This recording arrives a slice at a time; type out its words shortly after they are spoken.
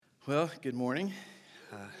Well, good morning.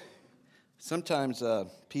 Uh, sometimes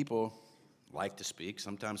people like to speak.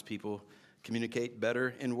 Sometimes people communicate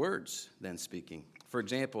better in words than speaking. For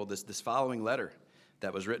example, this following letter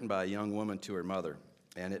that was written by a young woman to her mother,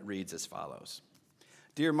 and it reads as follows.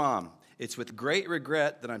 Dear Mom, it's with great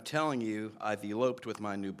regret that I'm telling you I've eloped with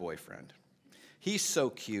my new boyfriend. He's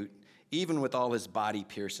so cute, even with all his body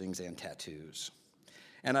piercings and tattoos.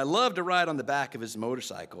 And I love to ride on the back of his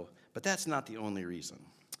motorcycle, but that's not the only reason.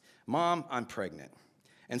 Mom, I'm pregnant.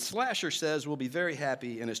 And Slasher says we'll be very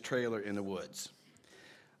happy in his trailer in the woods.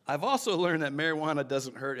 I've also learned that marijuana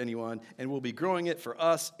doesn't hurt anyone, and we'll be growing it for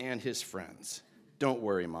us and his friends. Don't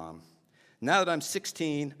worry, Mom. Now that I'm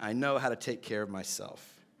 16, I know how to take care of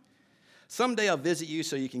myself. Someday I'll visit you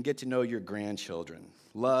so you can get to know your grandchildren.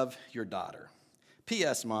 Love, your daughter.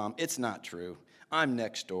 P.S., Mom, it's not true. I'm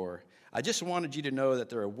next door. I just wanted you to know that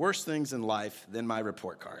there are worse things in life than my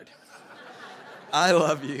report card. I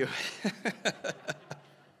love you.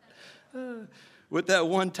 With that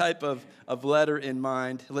one type of letter in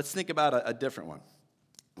mind, let's think about a different one.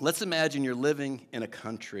 Let's imagine you're living in a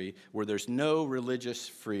country where there's no religious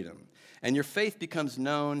freedom, and your faith becomes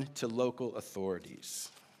known to local authorities.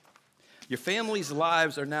 Your family's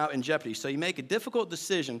lives are now in jeopardy, so you make a difficult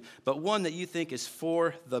decision, but one that you think is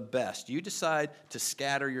for the best. You decide to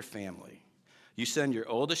scatter your family. You send your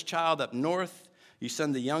oldest child up north, you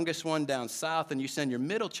send the youngest one down south, and you send your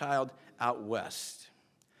middle child out west.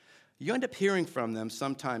 You end up hearing from them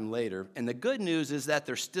sometime later, and the good news is that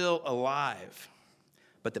they're still alive.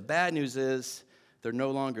 But the bad news is they're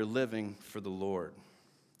no longer living for the Lord.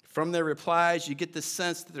 From their replies, you get the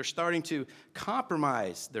sense that they're starting to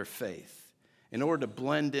compromise their faith in order to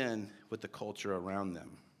blend in with the culture around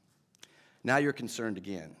them. Now you're concerned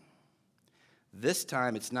again. This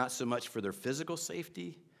time, it's not so much for their physical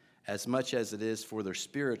safety as much as it is for their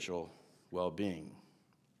spiritual well-being.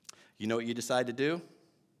 You know what you decide to do?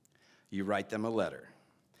 You write them a letter.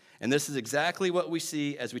 And this is exactly what we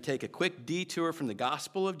see as we take a quick detour from the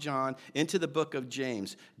Gospel of John into the book of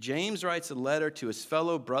James. James writes a letter to his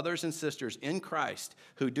fellow brothers and sisters in Christ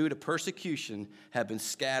who, due to persecution, have been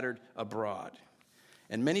scattered abroad.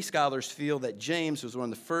 And many scholars feel that James was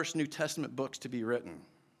one of the first New Testament books to be written,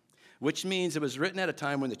 which means it was written at a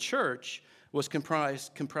time when the church was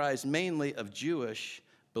comprised mainly of Jewish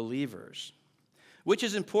believers, which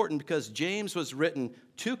is important because James was written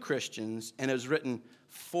to Christians and it was written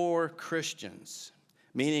for Christians,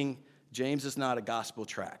 meaning James is not a gospel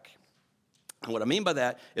tract. And what I mean by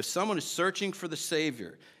that, if someone is searching for the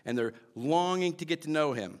Savior and they're longing to get to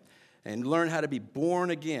know him and learn how to be born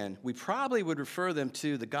again, we probably would refer them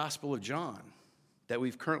to the Gospel of John that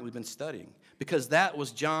we've currently been studying, because that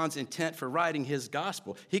was John's intent for writing his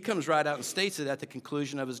gospel. He comes right out and states it at the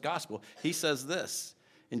conclusion of his gospel. He says this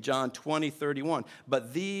in John 20:31,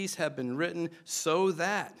 "But these have been written so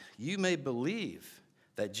that you may believe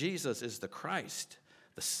that Jesus is the Christ,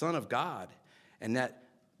 the Son of God, and that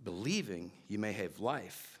believing you may have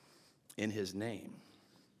life in his name."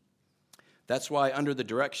 That's why, under the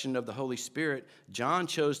direction of the Holy Spirit, John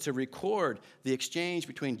chose to record the exchange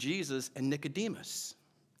between Jesus and Nicodemus.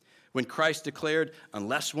 When Christ declared,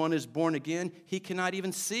 unless one is born again, he cannot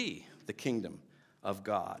even see the kingdom of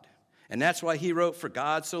God. And that's why he wrote, "For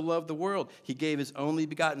God so loved the world, he gave his only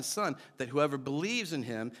begotten Son, that whoever believes in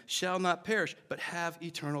him shall not perish, but have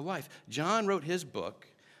eternal life." John wrote his book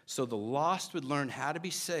so the lost would learn how to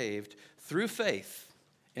be saved through faith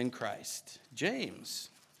in Christ. James,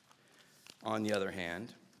 on the other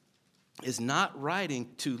hand, is not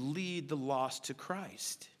writing to lead the lost to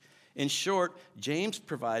Christ. In short, James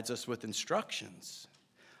provides us with instructions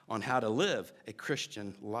on how to live a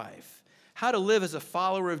Christian life, how to live as a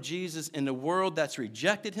follower of Jesus in a world that's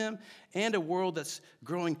rejected him and a world that's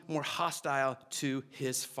growing more hostile to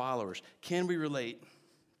his followers. Can we relate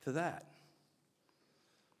to that?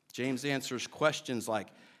 James answers questions like,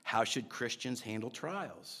 how should Christians handle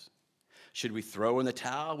trials? Should we throw in the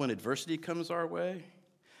towel when adversity comes our way?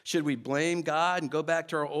 Should we blame God and go back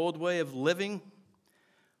to our old way of living?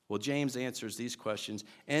 Well, James answers these questions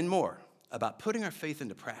and more about putting our faith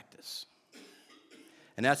into practice.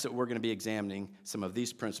 And that's what we're going to be examining some of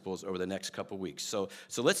these principles over the next couple weeks. So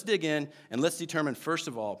let's dig in and let's determine, first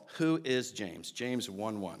of all, who is James? James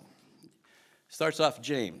 1:1. Starts off,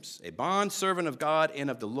 James, a bondservant of God and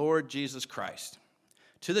of the Lord Jesus Christ,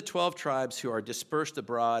 to the 12 tribes who are dispersed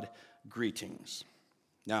abroad, greetings.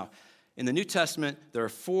 Now, in the New Testament, there are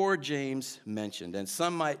 4 James mentioned, and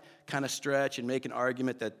some might kind of stretch and make an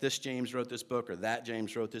argument that this James wrote this book or that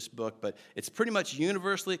James wrote this book, but it's pretty much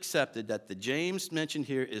universally accepted that the James mentioned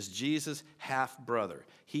here is Jesus' half-brother.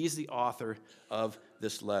 He's the author of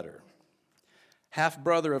this letter.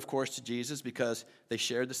 Half-brother, of course, to Jesus because they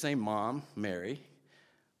shared the same mom, Mary,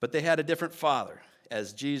 but they had a different father,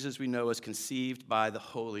 as Jesus, we know, was conceived by the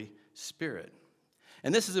Holy Spirit.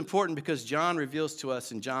 And this is important because John reveals to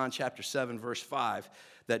us in John chapter 7, verse 5,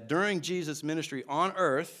 that during Jesus' ministry on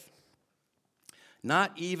earth,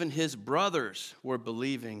 not even his brothers were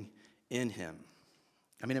believing in him.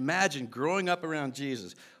 I mean, imagine growing up around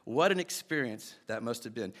Jesus. What an experience that must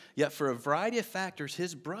have been. Yet for a variety of factors,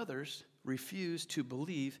 his brothers refused to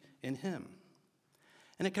believe in him.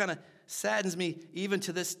 And it kind of saddens me even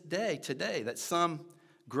to this day, today, that some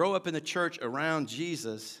grow up in the church around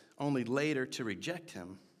Jesus only later to reject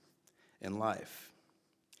him in life.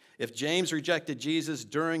 If James rejected Jesus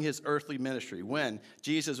during his earthly ministry, when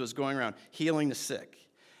Jesus was going around healing the sick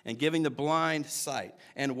and giving the blind sight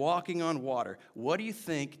and walking on water, what do you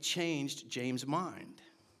think changed James' mind?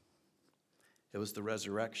 It was the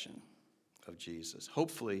resurrection of Jesus.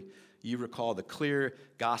 Hopefully, you recall the clear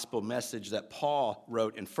gospel message that Paul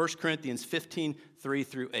wrote in 1 Corinthians 15, 3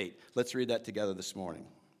 through 8. Let's read that together this morning.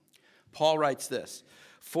 Paul writes this,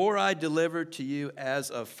 "For I delivered to you as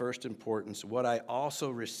of first importance what I also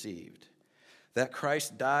received, that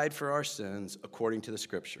Christ died for our sins according to the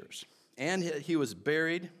Scriptures, and he was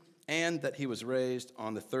buried, and that he was raised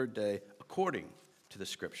on the third day according to the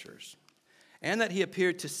Scriptures, and that he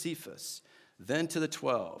appeared to Cephas, then to the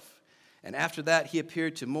 12. And after that, he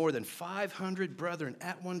appeared to more than 500 brethren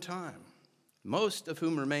at one time, most of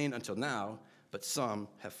whom remain until now, but some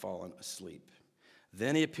have fallen asleep.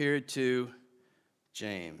 Then he appeared to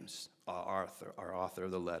James, our author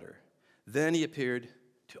of the letter. Then he appeared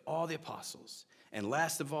to all the apostles. And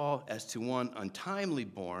last of all, as to one untimely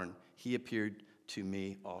born, he appeared to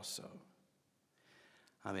me also."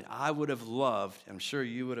 I mean, I would have loved, I'm sure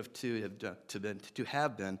you would have too, to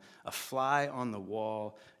have been a fly on the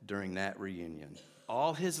wall during that reunion.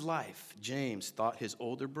 All his life, James thought his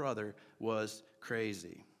older brother was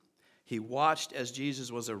crazy. He watched as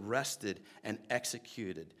Jesus was arrested and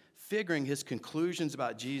executed, figuring his conclusions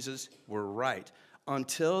about Jesus were right,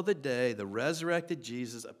 until the day the resurrected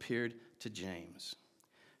Jesus appeared to James,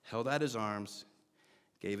 held out his arms,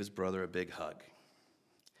 gave his brother a big hug.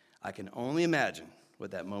 I can only imagine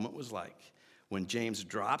what that moment was like when James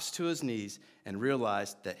drops to his knees and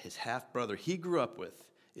realized that his half-brother he grew up with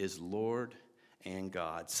is Lord and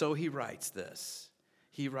God. So he writes this.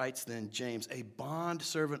 He writes then, James, a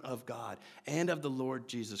bondservant of God and of the Lord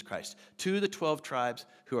Jesus Christ, to the 12 tribes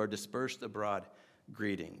who are dispersed abroad,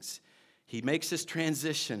 greetings. He makes this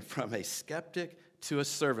transition from a skeptic to a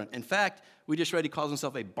servant. In fact, we just read he calls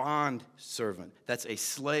himself a bond servant. That's a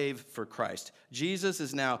slave for Christ. Jesus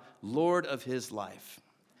is now Lord of his life.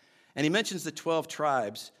 And he mentions the 12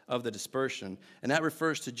 tribes of the dispersion, and that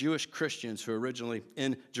refers to Jewish Christians who were originally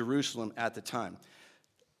in Jerusalem at the time.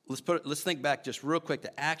 Let's think back just real quick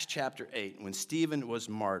to Acts chapter 8, when Stephen was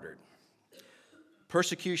martyred.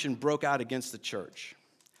 Persecution broke out against the church,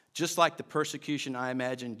 just like the persecution I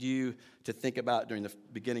imagined you to think about during the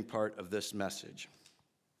beginning part of this message.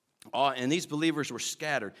 And these believers were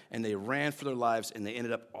scattered, and they ran for their lives, and they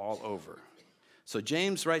ended up all over. So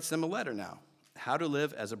James writes them a letter now, how to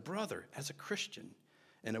live as a brother, as a Christian,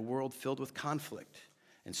 in a world filled with conflict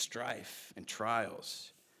and strife and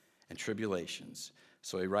trials and tribulations.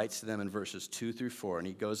 So he writes to them in verses 2 through 4, and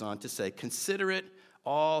he goes on to say, "Consider it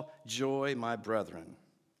all joy, my brethren,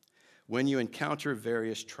 when you encounter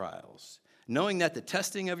various trials, knowing that the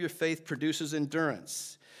testing of your faith produces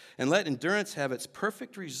endurance. And let endurance have its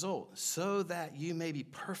perfect result, so that you may be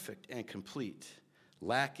perfect and complete,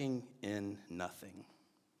 lacking in nothing."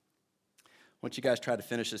 I want you guys to try to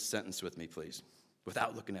finish this sentence with me, please,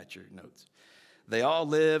 without looking at your notes. They all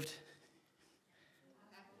lived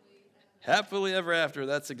happily ever after.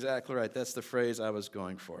 That's exactly right. That's the phrase I was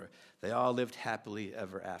going for. They all lived happily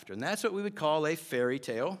ever after. And that's what we would call a fairy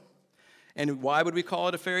tale. And why would we call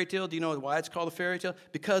it a fairy tale? Do you know why it's called a fairy tale?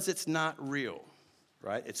 Because it's not real,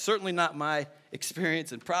 right? It's certainly not my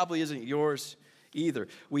experience and probably isn't yours either.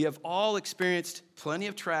 We have all experienced plenty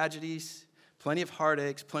of tragedies, plenty of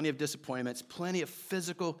heartaches, plenty of disappointments, plenty of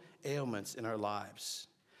physical ailments in our lives.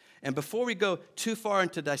 And before we go too far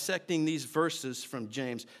into dissecting these verses from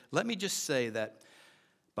James, let me just say that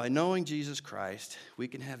by knowing Jesus Christ, we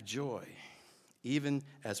can have joy, even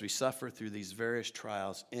as we suffer through these various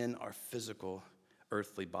trials in our physical,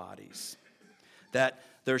 earthly bodies. That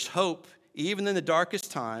there's hope even in the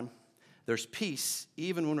darkest time. There's peace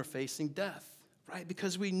even when we're facing death. Right?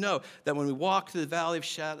 Because we know that when we walk through the valley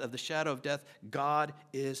of the shadow of death, God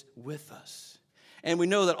is with us. And we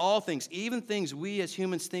know that all things, even things we as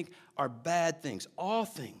humans think are bad things, all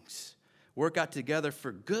things work out together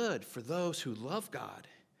for good for those who love God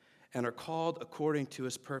and are called according to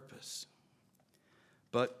his purpose.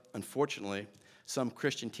 But unfortunately, some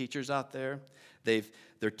Christian teachers out there,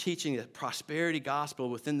 they're teaching a prosperity gospel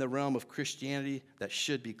within the realm of Christianity that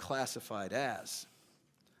should be classified as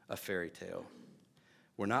a fairy tale.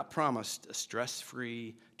 We're not promised a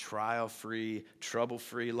stress-free, trial-free,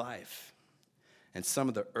 trouble-free life. And some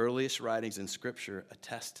of the earliest writings in Scripture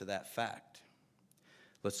attest to that fact.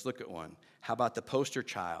 Let's look at one. How about the poster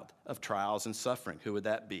child of trials and suffering? Who would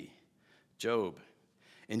that be? Job.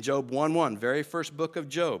 In Job 1:1, very first book of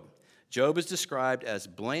Job, Job is described as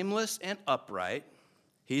blameless and upright.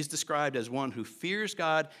 He's described as one who fears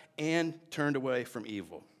God and turned away from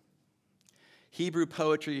evil. Hebrew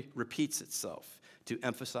poetry repeats itself to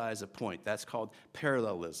emphasize a point. That's called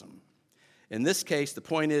parallelism. In this case, the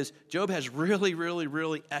point is Job has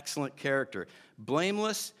really excellent character,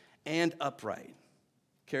 blameless and upright.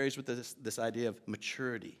 Carries with this idea of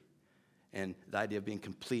maturity and the idea of being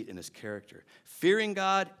complete in his character. Fearing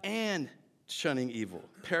God and shunning evil.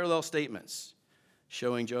 Parallel statements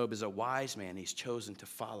showing Job is a wise man. He's chosen to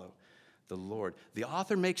follow the Lord. The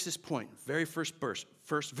author makes this point, very first verse,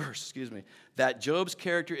 that Job's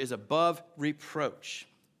character is above reproach.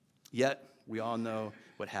 Yet, we all know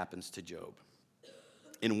what happens to Job.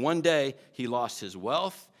 In one day, he lost his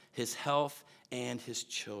wealth, his health, and his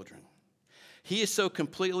children. He is so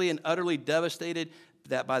completely and utterly devastated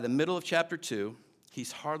that by the middle of chapter 2,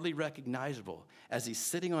 he's hardly recognizable as he's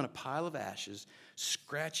sitting on a pile of ashes,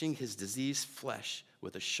 scratching his diseased flesh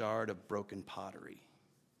with a shard of broken pottery.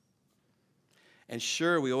 And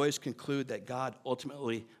sure, we always conclude that God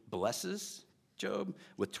ultimately blesses Job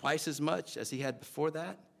with twice as much as he had before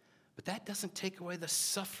that, but that doesn't take away the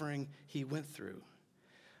suffering he went through.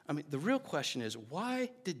 I mean, the real question is, why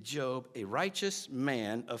did Job, a righteous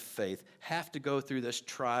man of faith, have to go through this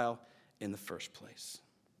trial in the first place?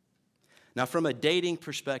 Now, from a dating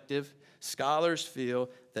perspective, scholars feel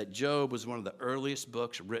that Job was one of the earliest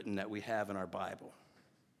books written that we have in our Bible.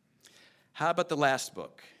 How about the last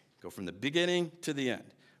book? Go from the beginning to the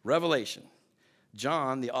end. Revelation.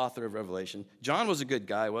 John, the author of Revelation, John was a good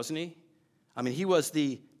guy, wasn't he? I mean, he was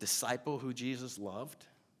the disciple who Jesus loved.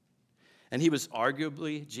 And he was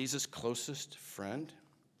arguably Jesus' closest friend.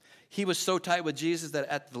 He was so tight with Jesus that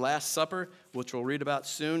at the Last Supper, which we'll read about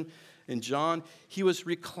soon in John, he was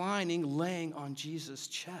reclining, laying on Jesus'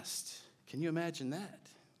 chest. Can you imagine that?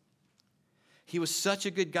 He was such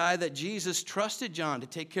a good guy that Jesus trusted John to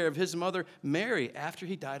take care of his mother, Mary, after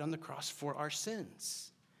he died on the cross for our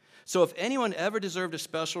sins. So if anyone ever deserved a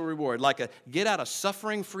special reward, like a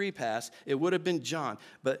get-out-of-suffering-free pass, it would have been John.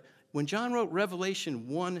 But when John wrote Revelation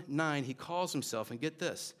 1:9, he calls himself, and get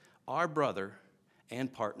this, our brother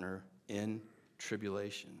and partner in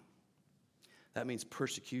tribulation. That means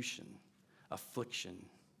persecution, affliction,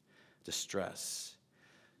 distress.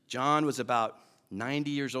 John was about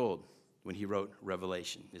 90 years old when he wrote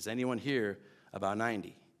Revelation. Is anyone here about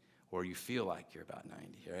 90? Or you feel like you're about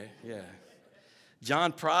 90, right? Yeah.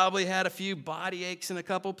 John probably had a few body aches in a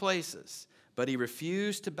couple places, but he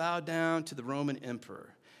refused to bow down to the Roman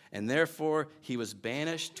emperor. And therefore, he was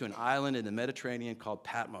banished to an island in the Mediterranean called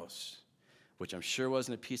Patmos, which I'm sure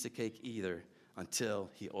wasn't a piece of cake either until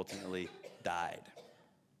he ultimately died.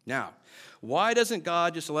 Now, why doesn't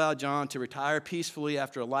God just allow John to retire peacefully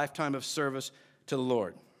after a lifetime of service to the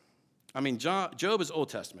Lord? I mean, Job is Old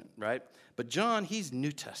Testament, right? But John, he's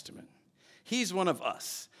New Testament. He's one of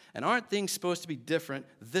us. And aren't things supposed to be different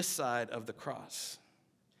this side of the cross?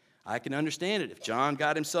 I can understand it if John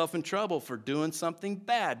got himself in trouble for doing something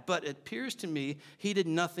bad, but it appears to me he did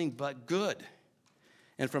nothing but good.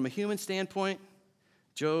 And from a human standpoint,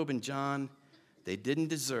 Job and John, they didn't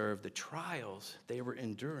deserve the trials they were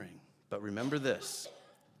enduring. But remember this,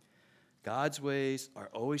 God's ways are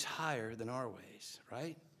always higher than our ways,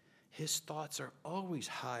 right? His thoughts are always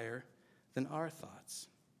higher than our thoughts.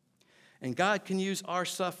 And God can use our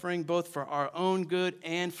suffering both for our own good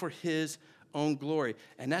and for his own glory.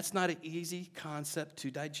 And that's not an easy concept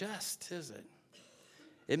to digest, is it?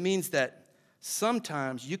 It means that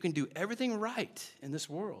sometimes you can do everything right in this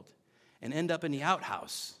world and end up in the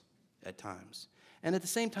outhouse at times. And at the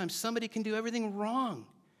same time, somebody can do everything wrong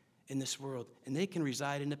in this world and they can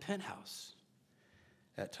reside in the penthouse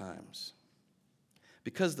at times.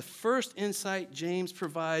 Because the first insight James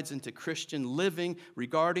provides into Christian living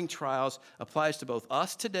regarding trials applies to both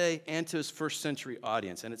us today and to his first century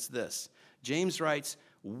audience. And it's this. James writes,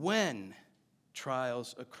 when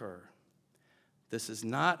trials occur. This is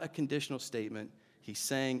not a conditional statement. He's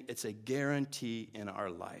saying it's a guarantee in our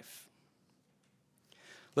life.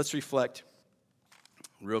 Let's reflect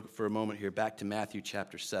for a moment here back to Matthew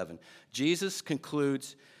chapter 7. Jesus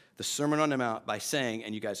concludes the Sermon on the Mount by saying,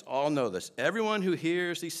 and you guys all know this, everyone who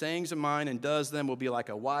hears these sayings of mine and does them will be like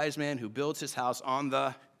a wise man who builds his house on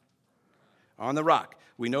the rock.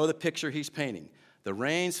 We know the picture he's painting. The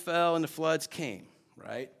rains fell and the floods came,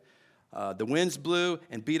 right? The winds blew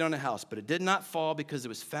and beat on the house, but it did not fall because it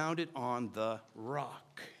was founded on the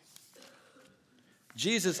rock.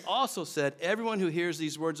 Jesus also said, everyone who hears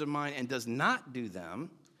these words of mine and does not do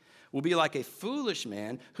them will be like a foolish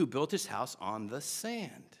man who built his house on the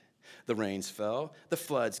sand. The rains fell, the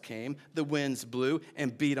floods came, the winds blew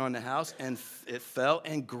and beat on the house, and it fell,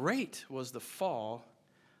 and great was the fall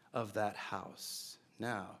of that house.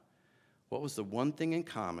 Now, what was the one thing in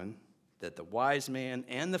common that the wise man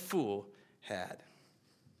and the fool had?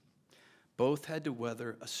 Both had to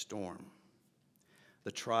weather a storm,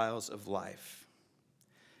 the trials of life.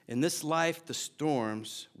 In this life, the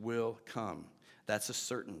storms will come. That's a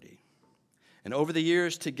certainty. And over the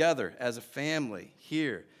years together as a family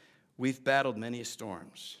here, we've battled many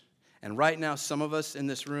storms. And right now, some of us in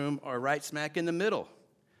this room are right smack in the middle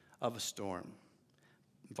of a storm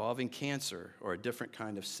involving cancer or a different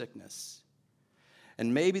kind of sickness.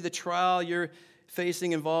 And maybe the trial you're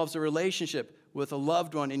facing involves a relationship with a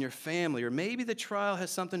loved one in your family, or maybe the trial has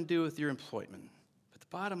something to do with your employment. But the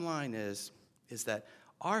bottom line is that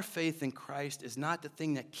our faith in Christ is not the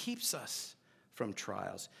thing that keeps us from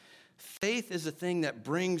trials. Faith is the thing that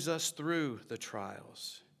brings us through the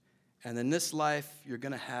trials. And in this life, you're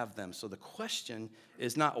going to have them. So the question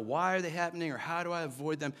is not why are they happening or how do I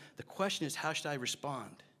avoid them? The question is how should I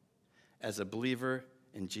respond? As a believer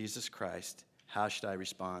in Jesus Christ, how should I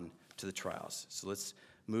respond to the trials? So let's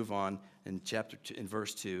move on in chapter 2, in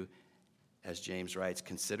verse 2, as James writes,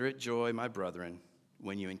 "Consider it joy, my brethren,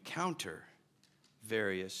 when you encounter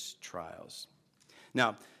various trials."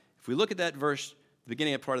 Now, if we look at that verse, the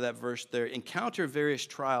beginning of part of that verse there, encounter various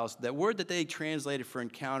trials, that word that they translated for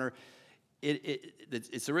encounter,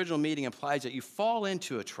 its original meaning implies that you fall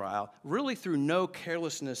into a trial really through no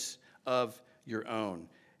carelessness of your own.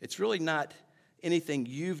 It's really not anything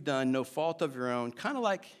you've done, no fault of your own, kind of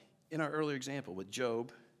like in our earlier example with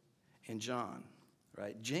Job and John,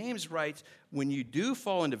 right? James writes, when you do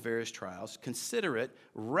fall into various trials, consider it,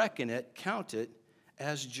 reckon it, count it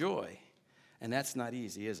as joy. And that's not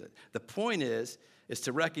easy, is it? The point is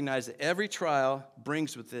to recognize that every trial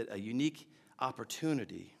brings with it a unique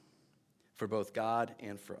opportunity for both God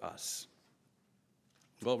and for us.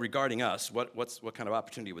 Well, regarding us, what kind of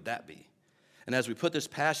opportunity would that be? And as we put this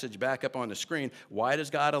passage back up on the screen, why does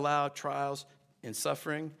God allow trials and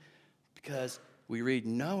suffering? Because we read,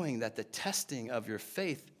 knowing that the testing of your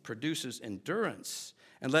faith produces endurance,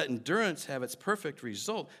 and let endurance have its perfect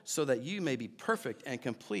result, so that you may be perfect and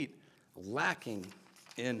complete, lacking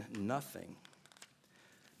in nothing.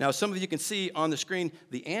 Now, some of you can see on the screen,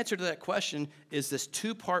 the answer to that question is this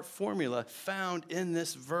two-part formula found in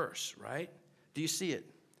this verse, right? Do you see it?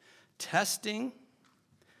 Testing,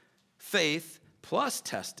 faith plus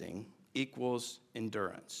testing equals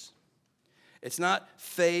endurance. It's not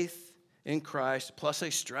faith in Christ plus a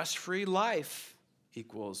stress-free life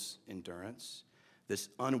equals endurance, this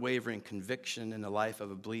unwavering conviction in the life of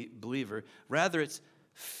a believer. Rather, it's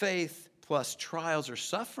faith plus trials or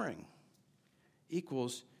suffering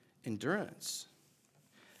equals endurance.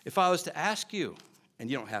 If I was to ask you,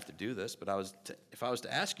 and you don't have to do this, but if I was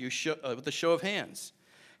to ask you with a show of hands,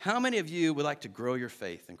 how many of you would like to grow your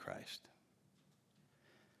faith in Christ?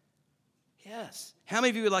 Yes. How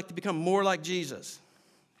many of you would like to become more like Jesus?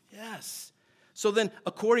 Yes. So then,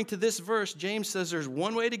 according to this verse, James says there's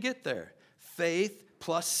one way to get there. Faith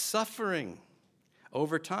plus suffering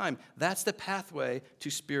over time. That's the pathway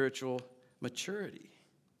to spiritual maturity.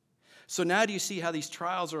 So now do you see how these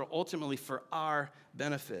trials are ultimately for our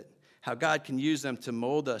benefit? How God can use them to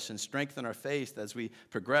mold us and strengthen our faith as we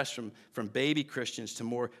progress from baby Christians to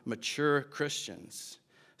more mature Christians.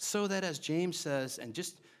 So that, as James says, and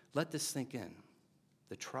just let this sink in,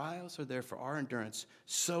 the trials are there for our endurance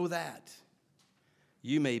so that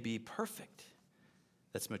you may be perfect.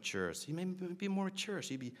 That's mature. So you may be more mature.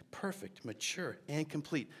 So you be perfect, mature, and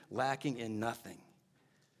complete, lacking in nothing.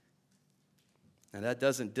 Now, that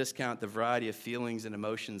doesn't discount the variety of feelings and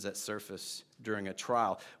emotions that surface during a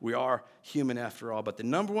trial. We are human after all. But the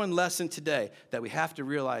number one lesson today that we have to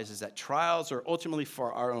realize is that trials are ultimately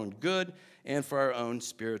for our own good and for our own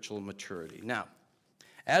spiritual maturity. Now,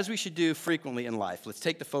 as we should do frequently in life, let's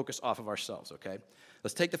take the focus off of ourselves, okay?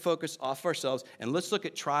 Let's take the focus off of ourselves and let's look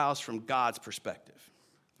at trials from God's perspective,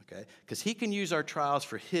 okay? Because He can use our trials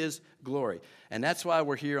for His glory. And that's why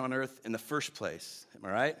we're here on earth in the first place, am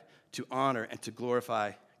I right? To honor and to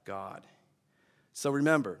glorify God. So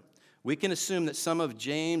remember, we can assume that some of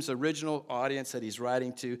James' original audience that he's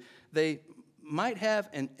writing to, they might have,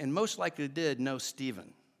 and most likely did, know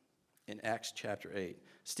Stephen in Acts chapter 8.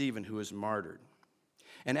 Stephen, who was martyred.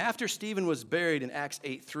 And after Stephen was buried in Acts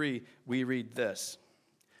 8:3, we read this.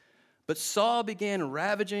 But Saul began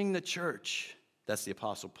ravaging the church. That's the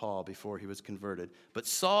Apostle Paul before he was converted. But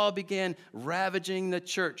Saul began ravaging the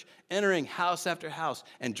church, entering house after house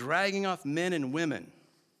and dragging off men and women.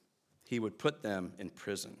 He would put them in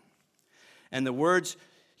prison. And the words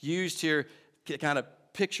used here kind of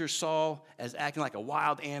picture Saul as acting like a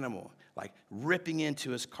wild animal, like ripping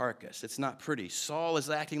into his carcass. It's not pretty. Saul is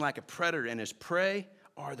acting like a predator, and his prey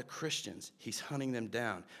are the Christians. He's hunting them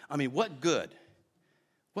down. I mean, what good?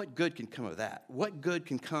 What good can come of that? What good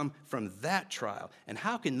can come from that trial? And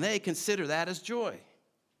how can they consider that as joy?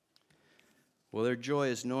 Well, their joy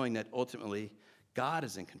is knowing that ultimately God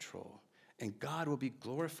is in control and God will be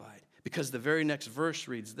glorified. Because the very next verse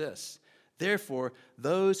reads this. Therefore,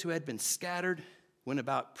 those who had been scattered went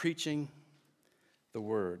about preaching the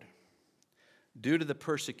word. Due to the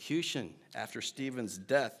persecution after Stephen's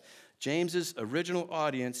death, James's original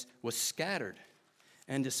audience was scattered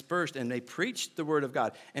and dispersed, and they preached the word of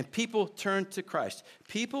God, and people turned to Christ.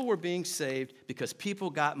 People were being saved because people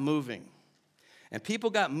got moving, and people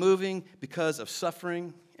got moving because of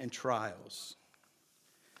suffering and trials.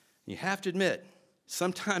 You have to admit,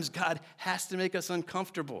 sometimes God has to make us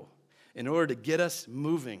uncomfortable in order to get us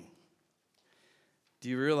moving. Do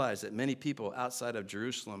you realize that many people outside of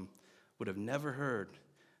Jerusalem would have never heard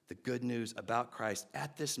the good news about Christ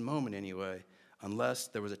at this moment anyway, unless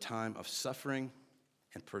there was a time of suffering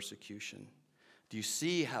and persecution? Do you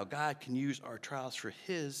see how God can use our trials for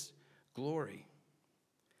his glory?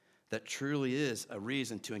 That truly is a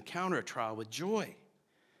reason to encounter a trial with joy.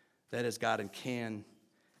 That is, God can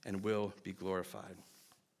and will be glorified.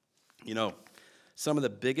 You know, some of the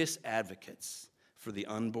biggest advocates for the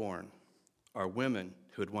unborn are women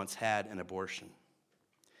who had once had an abortion.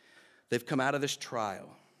 They've come out of this trial.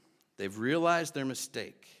 They've realized their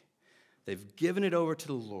mistake. They've given it over to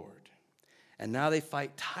the Lord. And now they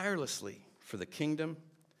fight tirelessly for the kingdom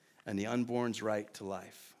and the unborn's right to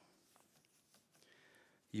life.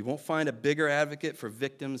 You won't find a bigger advocate for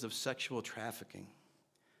victims of sexual trafficking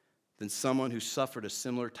than someone who suffered a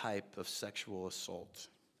similar type of sexual assault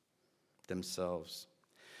themselves.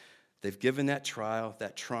 They've given that trial,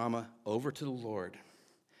 that trauma, over to the Lord.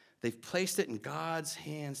 They've placed it in God's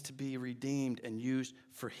hands to be redeemed and used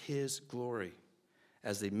for his glory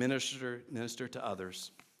as they minister to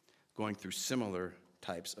others going through similar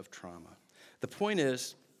types of trauma. The point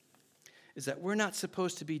is that we're not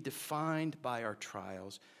supposed to be defined by our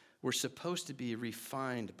trials. We're supposed to be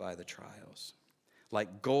refined by the trials.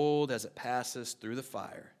 Like gold as it passes through the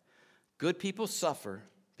fire, good people suffer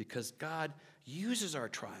because God uses our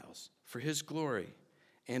trials for his glory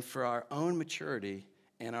and for our own maturity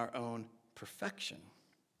and our own perfection.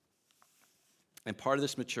 And part of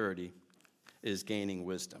this maturity is gaining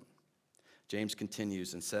wisdom. James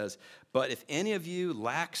continues and says, but if any of you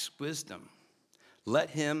lacks wisdom, let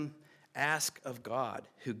him ask of God,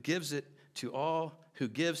 who gives to all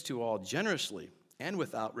generously and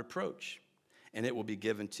without reproach, and it will be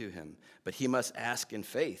given to him. But he must ask in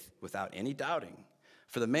faith without any doubting.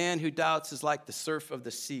 For the man who doubts is like the surf of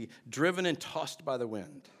the sea, driven and tossed by the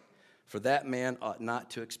wind. For that man ought not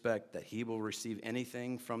to expect that he will receive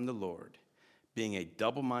anything from the Lord, being a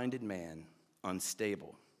double-minded man,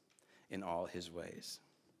 unstable in all his ways.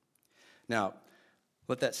 Now,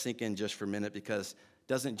 let that sink in just for a minute, because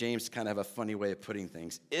doesn't James kind of have a funny way of putting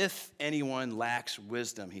things? If anyone lacks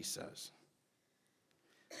wisdom, he says.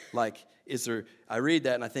 Like, I read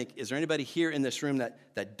that and I think, is there anybody here in this room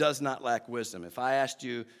that does not lack wisdom? If I asked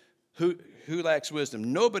you, who lacks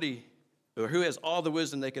wisdom? Nobody, or who has all the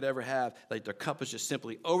wisdom they could ever have, like their cup is just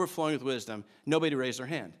simply overflowing with wisdom, nobody raised their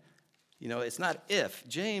hand. You know, it's not if.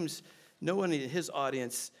 James, no one in his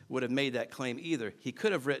audience would have made that claim either. He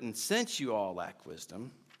could have written, since you all lack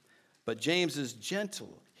wisdom. But James is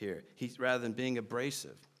gentle here, rather than being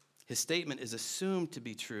abrasive. His statement is assumed to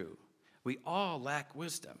be true. We all lack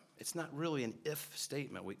wisdom. It's not really an if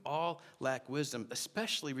statement. We all lack wisdom,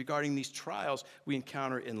 especially regarding these trials we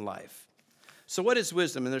encounter in life. So what is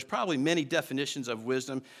wisdom? And there's probably many definitions of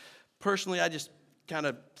wisdom. Personally, I just kind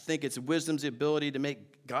of think it's wisdom's the ability to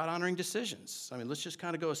make God-honoring decisions. I mean, let's just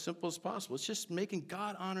kind of go as simple as possible. It's just making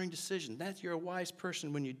God-honoring decisions. That you're a wise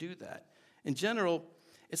person when you do that. In general,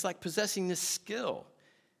 it's like possessing this skill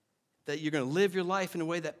that you're going to live your life in a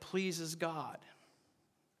way that pleases God.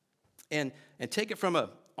 And take it from a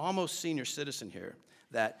almost senior citizen here,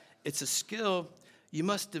 that it's a skill you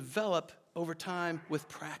must develop over time with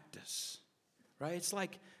practice, right? It's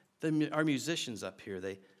like Our musicians up here,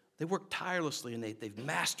 they work tirelessly and they've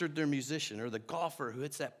mastered their musician, or the golfer who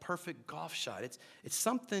hits that perfect golf shot. It's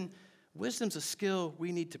something, wisdom's a skill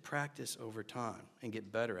we need to practice over time and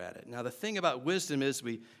get better at it. Now, the thing about wisdom is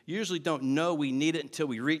we usually don't know we need it until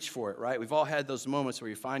we reach for it, right? We've all had those moments where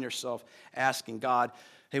you find yourself asking God,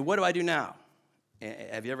 hey, what do I do now?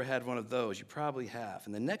 Have you ever had one of those? You probably have.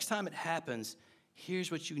 And the next time it happens,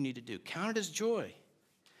 here's what you need to do. Count it as joy.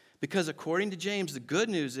 Because according to James, the good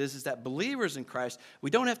news is that believers in Christ,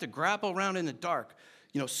 we don't have to grapple around in the dark,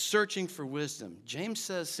 searching for wisdom. James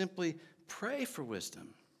says simply pray for wisdom.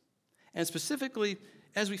 And specifically,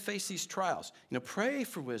 as we face these trials, pray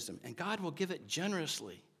for wisdom, and God will give it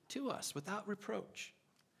generously to us without reproach.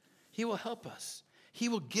 He will help us. He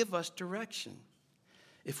will give us direction.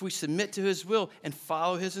 If we submit to his will and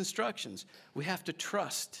follow his instructions, we have to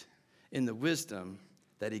trust in the wisdom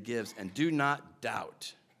that he gives and do not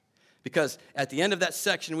doubt. Because at the end of that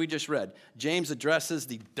section we just read, James addresses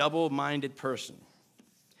the double-minded person.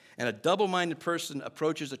 And a double-minded person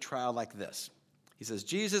approaches a trial like this. He says,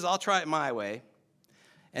 Jesus, I'll try it my way,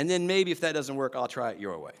 and then maybe if that doesn't work, I'll try it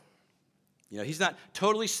your way. He's not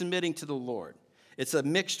totally submitting to the Lord. It's a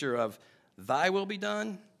mixture of thy will be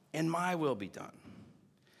done and my will be done.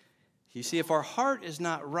 You see, if our heart is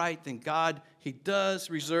not right, then God, he does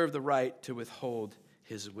reserve the right to withhold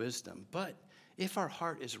his wisdom. But if our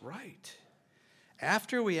heart is right,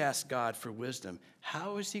 after we ask God for wisdom,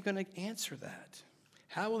 how is he going to answer that?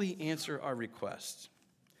 How will he answer our requests?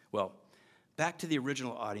 Well, back to the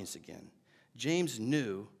original audience again. James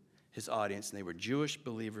knew his audience, and they were Jewish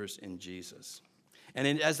believers in Jesus.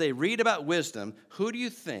 And as they read about wisdom, who do you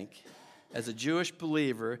think, as a Jewish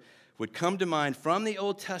believer, would come to mind from the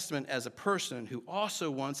Old Testament as a person who also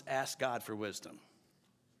once asked God for wisdom?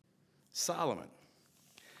 Solomon.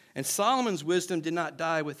 And Solomon's wisdom did not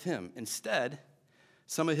die with him. Instead,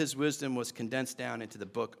 some of his wisdom was condensed down into the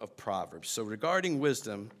book of Proverbs. So regarding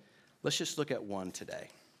wisdom, let's just look at one today.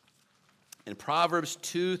 In Proverbs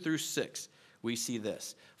 2-6, we see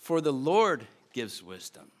this. For the Lord gives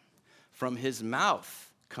wisdom. From his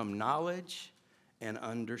mouth come knowledge and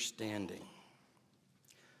understanding.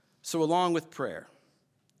 So along with prayer,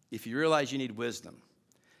 if you realize you need wisdom,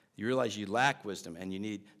 you realize you lack wisdom, and you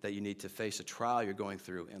need to face a trial you're going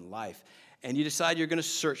through in life, and you decide you're going to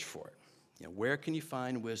search for it. Where can you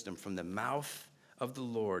find wisdom? From the mouth of the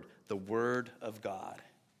Lord, the word of God.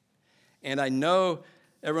 And I know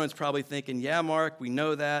everyone's probably thinking, yeah, Mark, we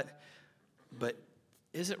know that, but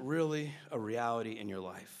is it really a reality in your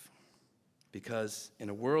life? Because in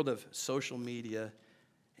a world of social media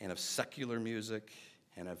and of secular music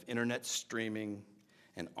and of internet streaming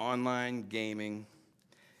and online gaming,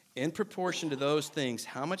 in proportion to those things,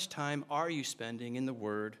 how much time are you spending in the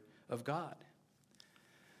Word of God?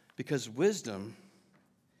 Because wisdom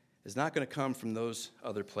is not going to come from those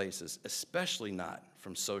other places, especially not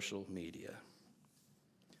from social media.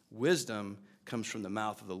 Wisdom comes from the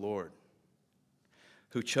mouth of the Lord,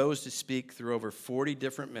 who chose to speak through over 40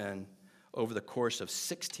 different men over the course of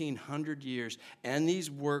 1,600 years, and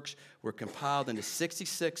these works were compiled into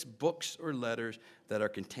 66 books or letters that are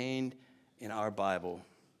contained in our Bible,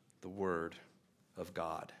 the Word of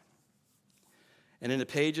God. And in the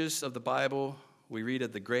pages of the Bible, we read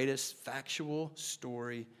of the greatest factual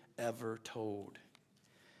story ever told.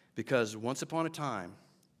 Because once upon a time,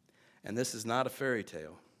 and this is not a fairy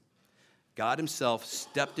tale, God himself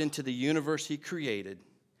stepped into the universe he created,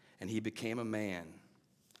 and he became a man.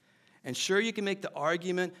 And sure, you can make the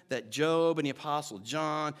argument that Job and the Apostle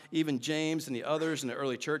John, even James and the others in the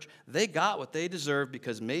early church, they got what they deserved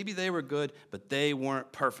because maybe they were good, but they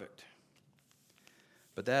weren't perfect.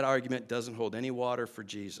 But that argument doesn't hold any water for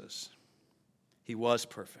Jesus. He was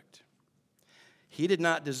perfect. He did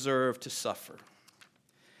not deserve to suffer.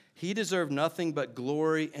 He deserved nothing but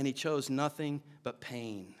glory, and he chose nothing but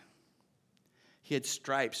pain. He had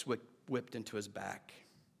stripes whipped into his back.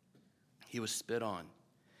 He was spit on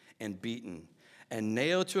and beaten and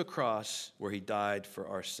nailed to a cross where he died for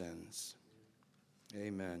our sins.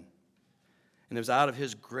 Amen. And it was out of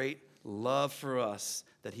his great love for us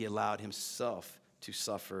that he allowed himself to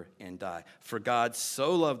suffer and die. For God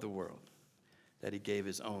so loved the world that he gave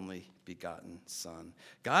his only begotten Son.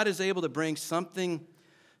 God is able to bring something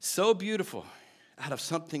so beautiful out of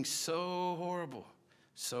something so horrible,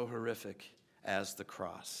 so horrific as the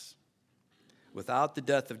cross. Without the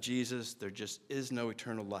death of Jesus, there just is no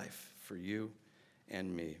eternal life for you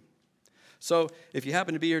and me. So if you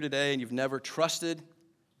happen to be here today and you've never trusted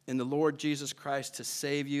in the Lord Jesus Christ to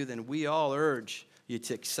save you, then we all urge you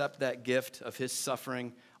to accept that gift of his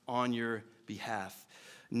suffering on your behalf.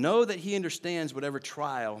 Know that he understands whatever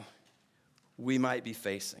trial we might be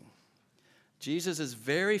facing. Jesus is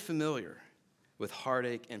very familiar with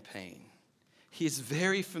heartache and pain. He's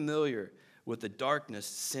very familiar with the darkness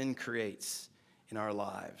sin creates in our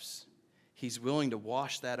lives. He's willing to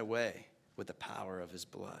wash that away with the power of his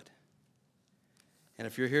blood. And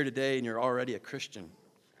if you're here today and you're already a Christian,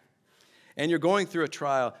 and you're going through a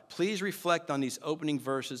trial, please reflect on these opening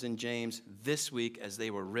verses in James this week as they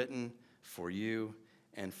were written for you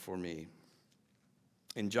and for me.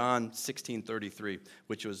 In John 16:33,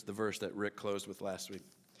 which was the verse that Rick closed with last week,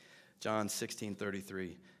 John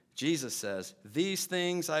 16:33, Jesus says, "These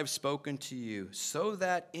things I've spoken to you, so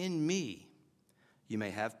that in me you may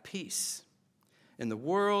have peace. In the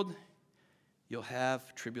world you'll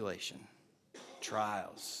have tribulation,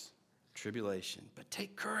 trials, tribulation. But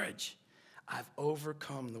take courage. I've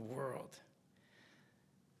overcome the world."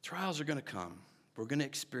 Trials are going to come. We're going to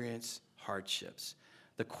experience hardships.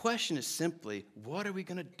 The question is simply, what are we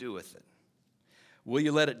going to do with it? Will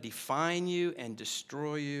you let it define you and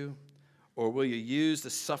destroy you? Or will you use the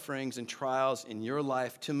sufferings and trials in your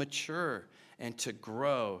life to mature and to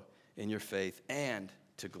grow in your faith and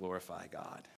to glorify God?